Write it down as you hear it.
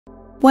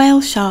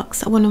Whale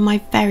sharks are one of my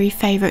very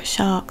favourite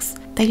sharks.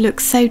 They look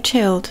so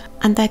chilled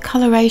and their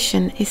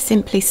coloration is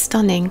simply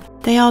stunning.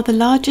 They are the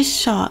largest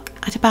shark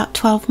at about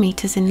 12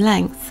 metres in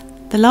length.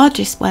 The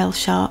largest whale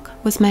shark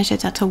was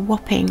measured at a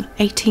whopping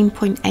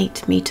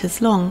 18.8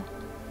 metres long.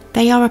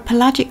 They are a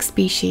pelagic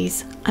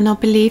species and are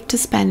believed to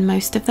spend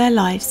most of their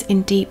lives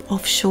in deep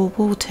offshore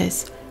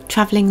waters,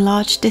 travelling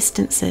large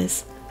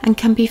distances, and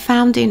can be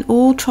found in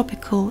all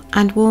tropical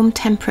and warm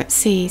temperate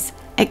seas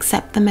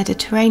except the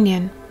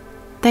Mediterranean.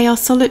 They are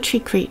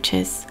solitary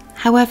creatures.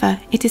 However,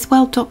 it is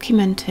well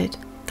documented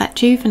that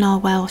juvenile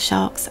whale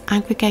sharks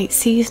aggregate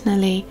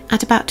seasonally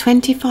at about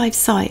 25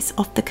 sites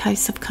off the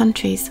coasts of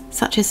countries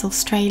such as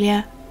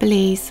Australia,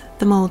 Belize,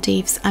 the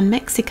Maldives and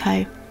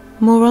Mexico.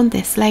 More on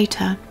this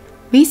later.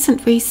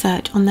 Recent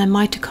research on their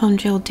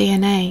mitochondrial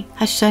DNA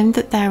has shown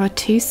that there are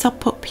two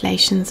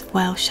subpopulations of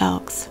whale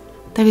sharks.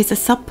 There is a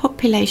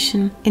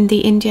subpopulation in the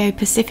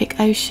Indo-Pacific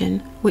Ocean,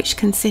 which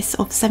consists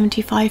of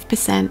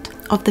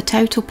 75% of the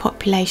total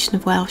population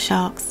of whale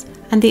sharks,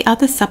 and the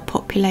other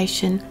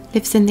subpopulation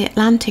lives in the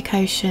Atlantic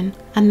Ocean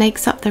and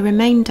makes up the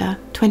remainder,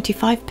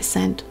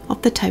 25%,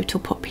 of the total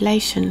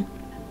population.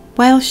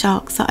 Whale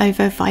sharks are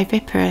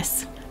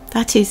ovoviviparous,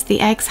 that is,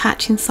 the eggs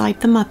hatch inside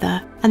the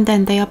mother and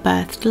then they are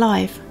birthed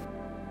live.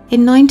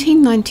 In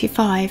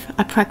 1995,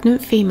 a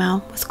pregnant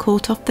female was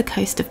caught off the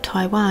coast of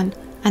Taiwan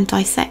and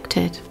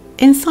dissected.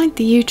 Inside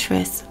the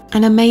uterus,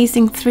 an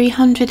amazing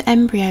 300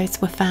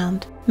 embryos were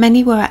found.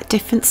 Many were at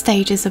different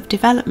stages of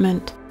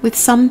development, with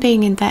some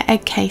being in their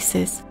egg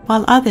cases,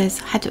 while others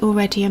had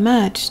already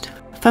emerged.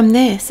 From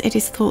this, it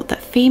is thought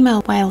that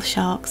female whale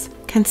sharks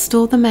can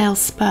store the male's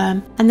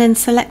sperm and then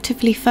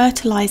selectively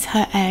fertilize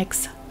her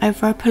eggs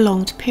over a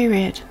prolonged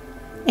period.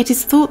 It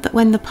is thought that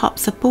when the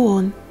pups are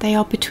born, they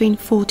are between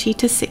 40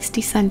 to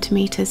 60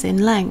 centimeters in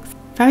length.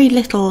 Very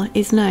little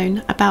is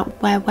known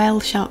about where whale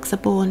sharks are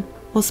born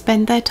or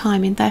spend their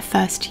time in their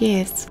first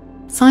years.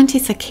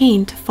 Scientists are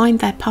keen to find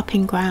their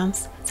pupping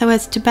grounds so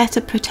as to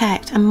better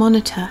protect and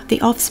monitor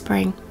the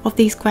offspring of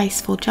these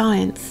graceful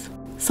giants.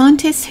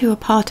 Scientists who are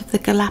part of the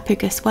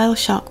Galapagos Whale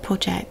Shark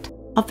Project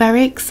are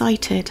very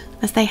excited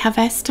as they have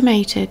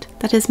estimated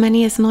that as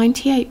many as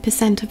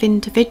 98% of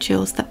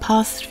individuals that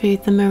pass through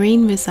the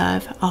marine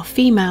reserve are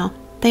female.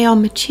 They are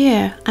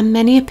mature and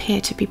many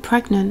appear to be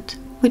pregnant,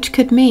 which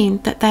could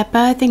mean that their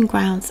birthing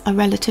grounds are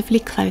relatively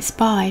close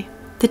by,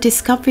 the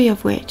discovery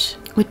of which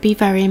would be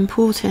very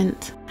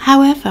important.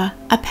 However,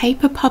 a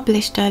paper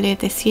published earlier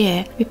this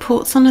year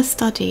reports on a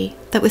study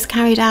that was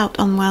carried out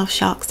on whale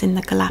sharks in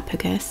the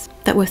Galapagos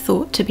that were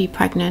thought to be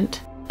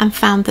pregnant and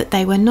found that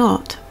they were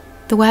not.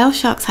 The whale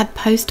sharks had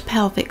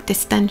post-pelvic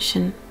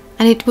distension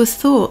and it was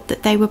thought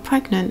that they were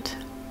pregnant.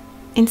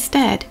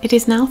 Instead, it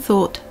is now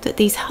thought that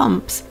these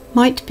humps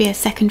might be a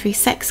secondary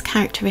sex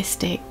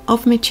characteristic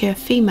of mature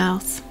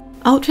females.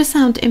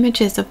 Ultrasound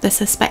images of the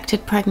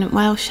suspected pregnant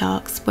whale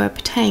sharks were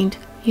obtained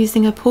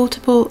using a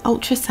portable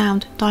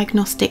ultrasound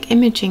diagnostic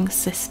imaging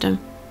system.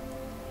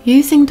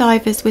 Using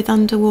divers with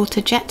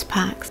underwater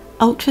jetpacks,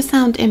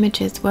 ultrasound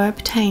images were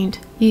obtained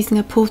using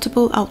a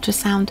portable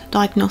ultrasound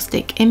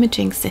diagnostic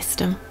imaging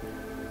system.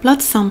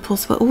 Blood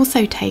samples were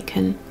also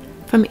taken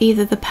from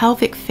either the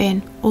pelvic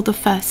fin or the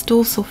first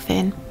dorsal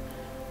fin,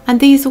 and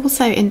these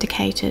also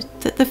indicated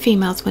that the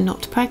females were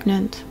not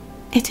pregnant.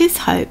 It is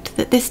hoped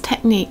that this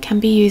technique can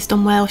be used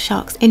on whale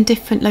sharks in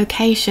different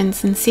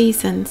locations and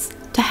seasons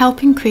to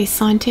help increase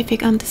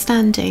scientific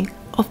understanding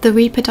of the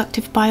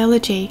reproductive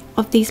biology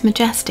of these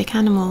majestic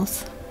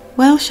animals.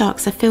 Whale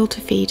sharks are filter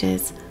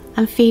feeders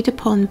and feed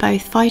upon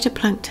both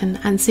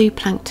phytoplankton and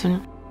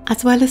zooplankton,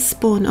 as well as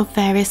spawn of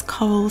various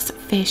corals,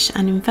 fish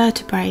and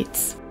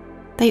invertebrates.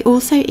 They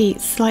also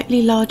eat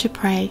slightly larger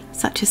prey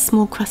such as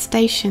small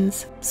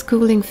crustaceans,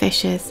 schooling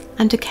fishes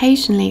and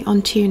occasionally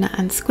on tuna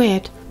and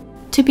squid.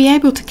 To be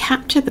able to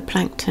capture the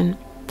plankton,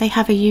 they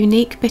have a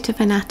unique bit of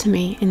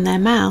anatomy in their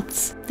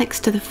mouths.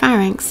 Next to the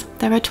pharynx,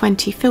 there are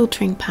 20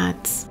 filtering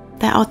pads.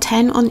 There are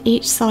 10 on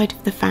each side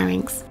of the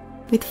pharynx,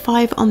 with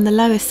 5 on the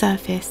lower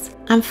surface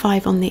and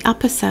 5 on the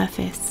upper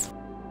surface.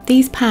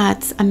 These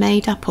pads are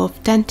made up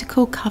of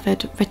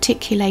denticle-covered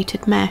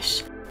reticulated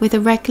mesh with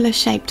irregular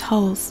shaped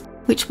holes,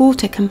 which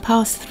water can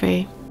pass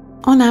through.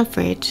 On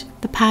average,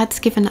 the pads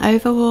give an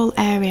overall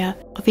area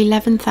of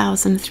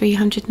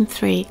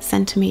 11,303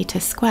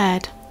 centimeters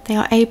squared. They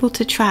are able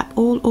to trap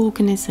all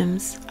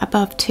organisms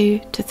above 2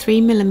 to 3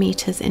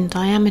 millimeters in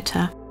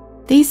diameter.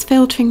 These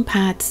filtering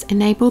pads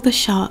enable the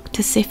shark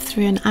to sift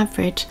through an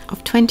average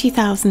of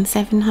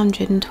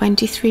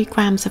 20,723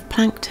 grams of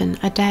plankton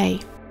a day.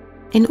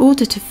 In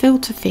order to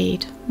filter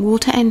feed,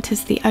 water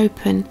enters the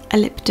open,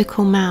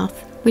 elliptical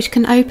mouth, which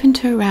can open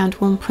to around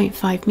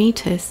 1.5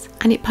 meters,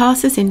 and it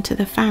passes into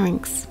the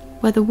pharynx,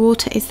 where the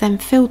water is then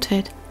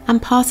filtered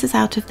and passes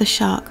out of the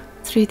shark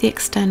through the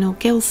external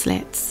gill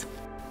slits.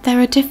 There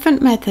are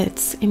different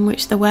methods in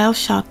which the whale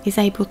shark is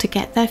able to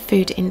get their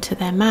food into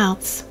their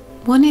mouths.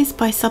 One is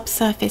by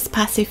subsurface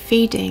passive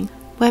feeding,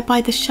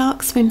 whereby the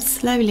shark swims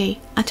slowly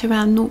at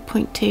around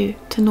 0.2 to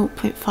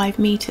 0.5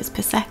 meters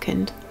per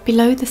second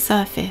below the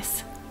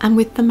surface, and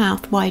with the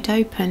mouth wide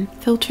open,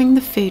 filtering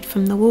the food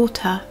from the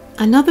water.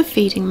 Another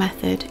feeding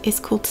method is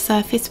called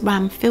surface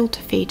ram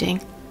filter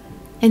feeding.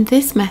 In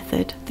this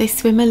method, they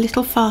swim a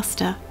little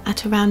faster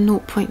at around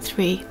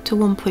 0.3 to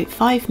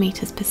 1.5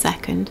 meters per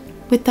second,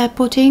 with their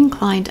body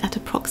inclined at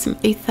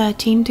approximately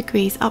 13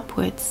 degrees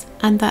upwards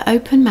and their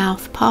open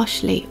mouth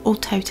partially or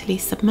totally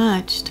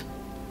submerged.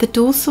 The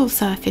dorsal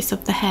surface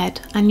of the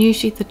head, and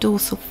usually the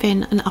dorsal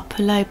fin and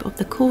upper lobe of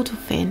the caudal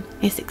fin,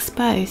 is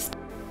exposed.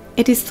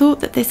 It is thought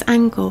that this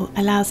angle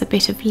allows a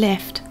bit of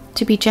lift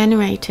to be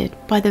generated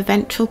by the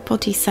ventral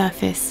body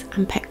surface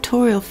and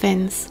pectoral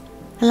fins,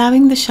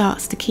 allowing the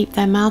sharks to keep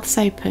their mouths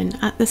open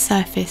at the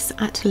surface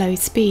at low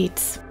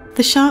speeds.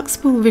 The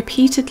sharks will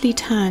repeatedly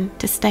turn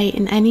to stay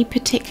in any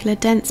particular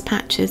dense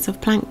patches of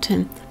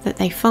plankton that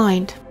they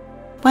find.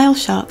 Whale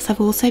sharks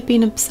have also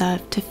been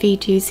observed to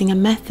feed using a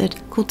method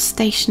called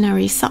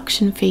stationary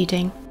suction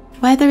feeding.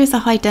 Where there is a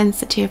high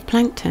density of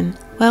plankton,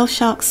 whale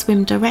sharks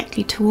swim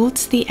directly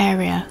towards the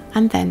area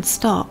and then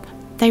stop.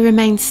 They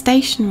remain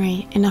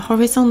stationary in a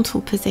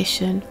horizontal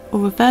position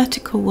or a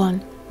vertical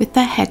one with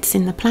their heads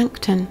in the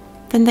plankton.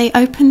 Then they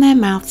open their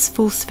mouths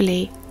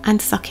forcefully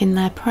and suck in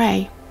their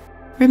prey.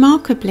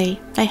 Remarkably,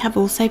 they have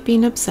also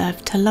been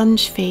observed to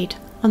lunge feed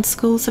on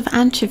schools of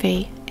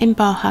anchovy in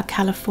Baja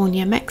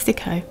California,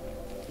 Mexico.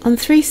 On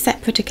 3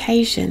 separate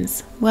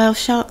occasions, whale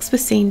sharks were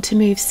seen to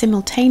move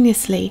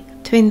simultaneously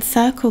to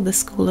encircle the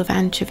school of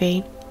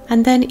anchovy,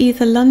 and then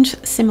either lunge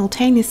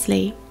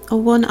simultaneously or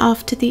one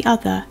after the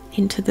other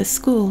into the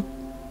school.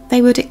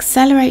 They would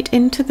accelerate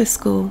into the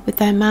school with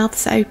their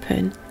mouths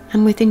open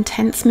and with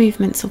intense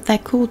movements of their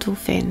caudal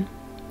fin.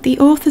 The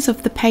authors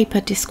of the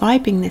paper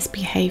describing this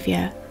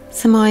behaviour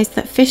surmised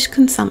that fish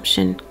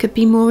consumption could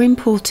be more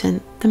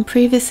important than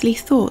previously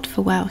thought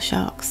for whale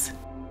sharks.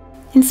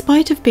 In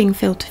spite of being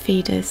filter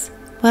feeders,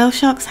 whale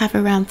sharks have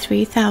around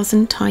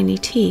 3,000 tiny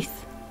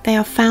teeth. They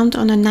are found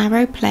on a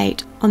narrow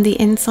plate on the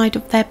inside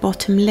of their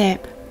bottom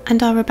lip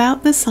and are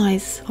about the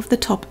size of the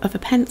top of a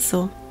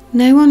pencil.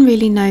 No one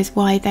really knows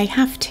why they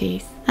have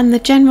teeth, and the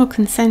general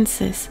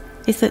consensus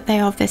is that they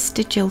are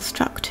vestigial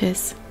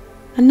structures.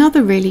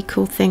 Another really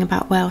cool thing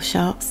about whale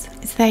sharks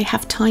is they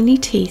have tiny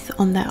teeth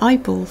on their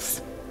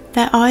eyeballs.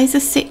 Their eyes are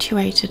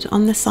situated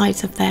on the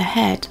sides of their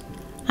head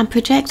and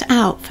project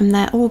out from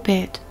their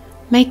orbit,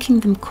 making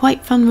them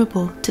quite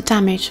vulnerable to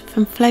damage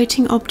from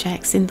floating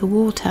objects in the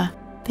water.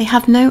 They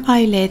have no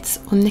eyelids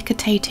or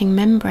nictitating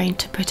membrane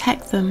to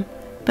protect them,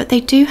 but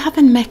they do have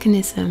a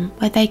mechanism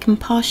where they can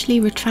partially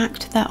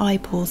retract their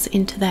eyeballs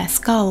into their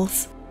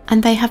skulls,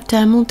 and they have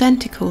dermal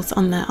denticles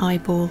on their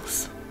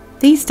eyeballs.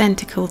 These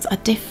denticles are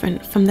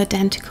different from the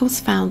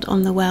denticles found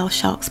on the whale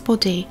shark's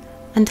body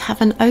and have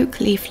an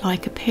oak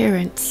leaf-like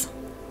appearance.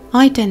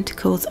 Eye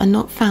denticles are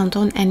not found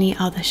on any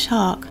other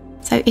shark,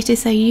 so it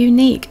is a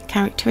unique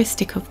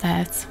characteristic of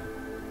theirs.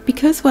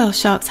 Because whale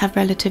sharks have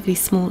relatively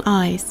small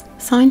eyes,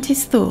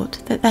 scientists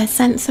thought that their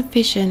sense of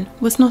vision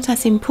was not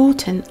as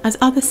important as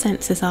other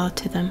senses are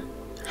to them.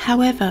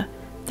 However,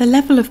 the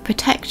level of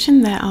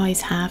protection their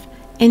eyes have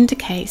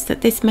indicates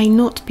that this may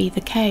not be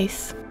the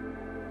case.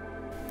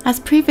 As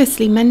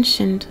previously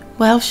mentioned,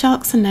 whale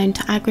sharks are known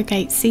to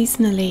aggregate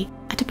seasonally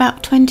at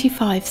about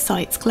 25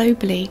 sites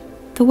globally.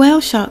 The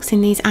whale sharks in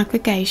these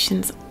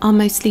aggregations are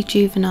mostly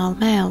juvenile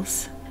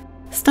males.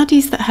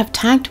 Studies that have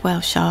tagged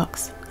whale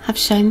sharks have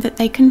shown that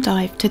they can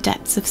dive to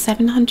depths of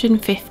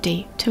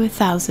 750 to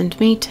 1,000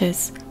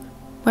 meters,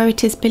 where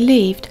it is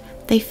believed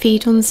they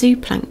feed on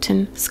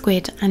zooplankton,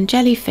 squid and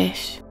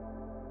jellyfish.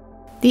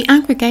 The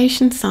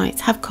aggregation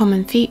sites have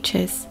common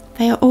features.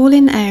 They are all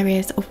in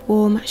areas of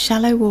warm,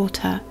 shallow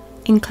water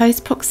in close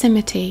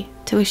proximity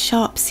to a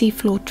sharp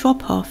seafloor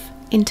drop-off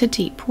into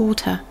deep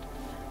water.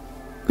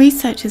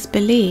 Researchers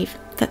believe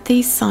that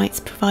these sites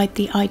provide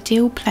the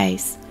ideal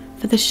place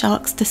for the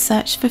sharks to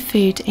search for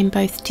food in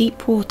both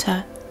deep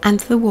water and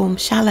the warm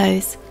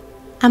shallows,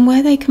 and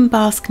where they can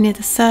bask near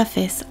the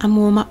surface and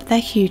warm up their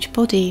huge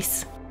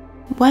bodies.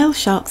 Whale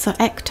sharks are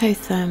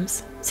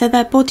ectotherms, so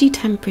their body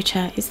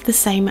temperature is the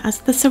same as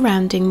the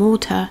surrounding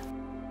water.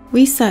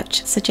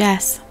 Research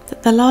suggests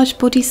that the large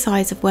body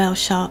size of whale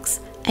sharks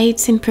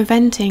aids in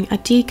preventing a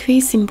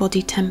decrease in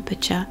body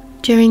temperature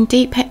during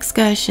deep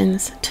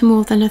excursions to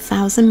more than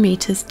 1,000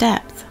 meters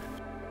depth.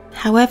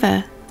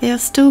 However, they are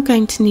still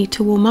going to need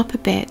to warm up a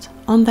bit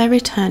on their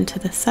return to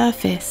the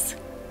surface.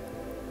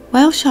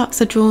 Whale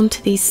sharks are drawn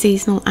to these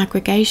seasonal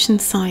aggregation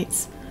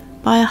sites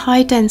by a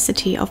high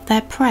density of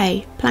their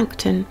prey,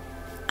 plankton.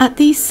 At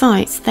these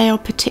sites they are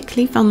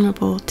particularly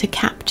vulnerable to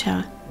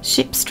capture,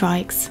 ship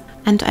strikes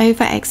and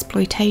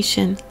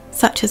over-exploitation,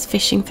 such as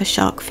fishing for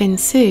shark fin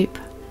soup.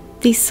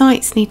 These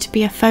sites need to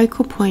be a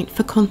focal point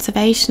for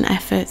conservation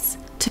efforts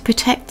to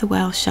protect the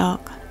whale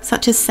shark,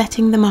 such as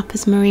setting them up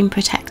as marine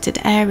protected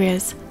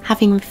areas,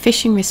 having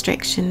fishing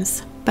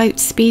restrictions, boat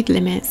speed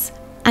limits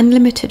and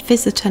limited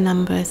visitor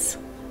numbers.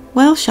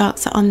 Whale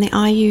sharks are on the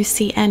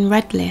IUCN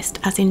Red List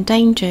as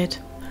endangered.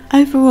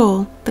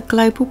 Overall, the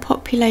global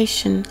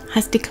population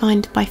has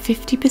declined by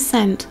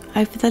 50%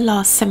 over the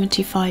last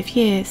 75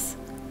 years.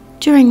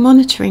 During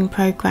monitoring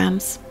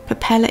programs,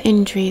 propeller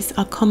injuries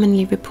are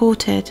commonly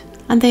reported,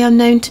 and they are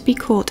known to be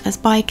caught as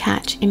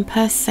bycatch in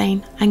purse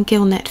seine and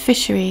gillnet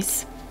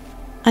fisheries.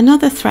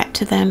 Another threat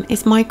to them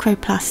is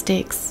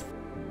microplastics.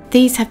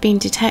 These have been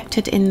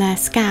detected in their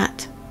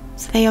scat,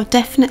 so they are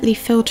definitely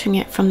filtering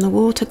it from the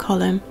water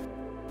column.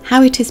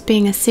 How it is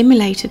being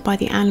assimilated by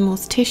the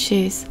animal's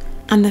tissues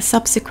and the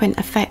subsequent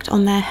effect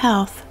on their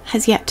health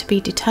has yet to be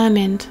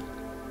determined.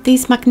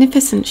 These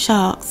magnificent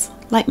sharks,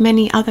 like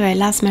many other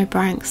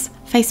elasmobranchs,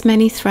 face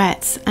many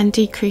threats and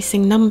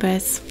decreasing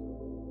numbers.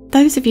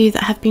 Those of you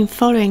that have been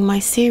following my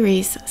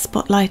series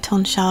Spotlight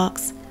on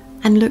Sharks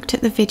and looked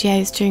at the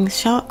videos during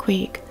Shark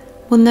Week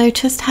will know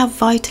just how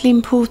vitally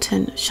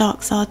important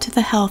sharks are to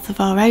the health of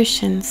our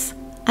oceans.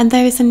 And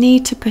there is a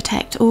need to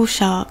protect all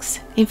sharks,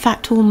 in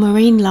fact all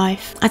marine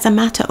life, as a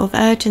matter of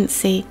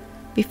urgency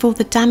before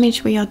the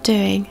damage we are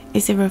doing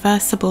is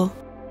irreversible.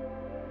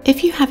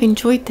 If you have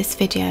enjoyed this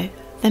video,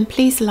 then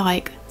please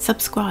like,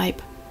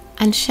 subscribe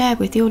and share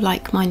with your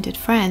like-minded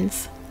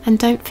friends. And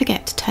don't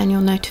forget to turn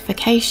your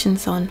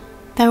notifications on.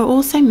 There are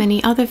also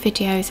many other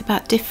videos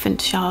about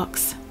different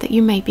sharks that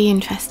you may be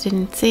interested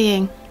in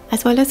seeing,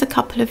 as well as a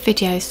couple of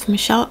videos from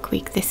Shark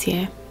Week this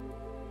year.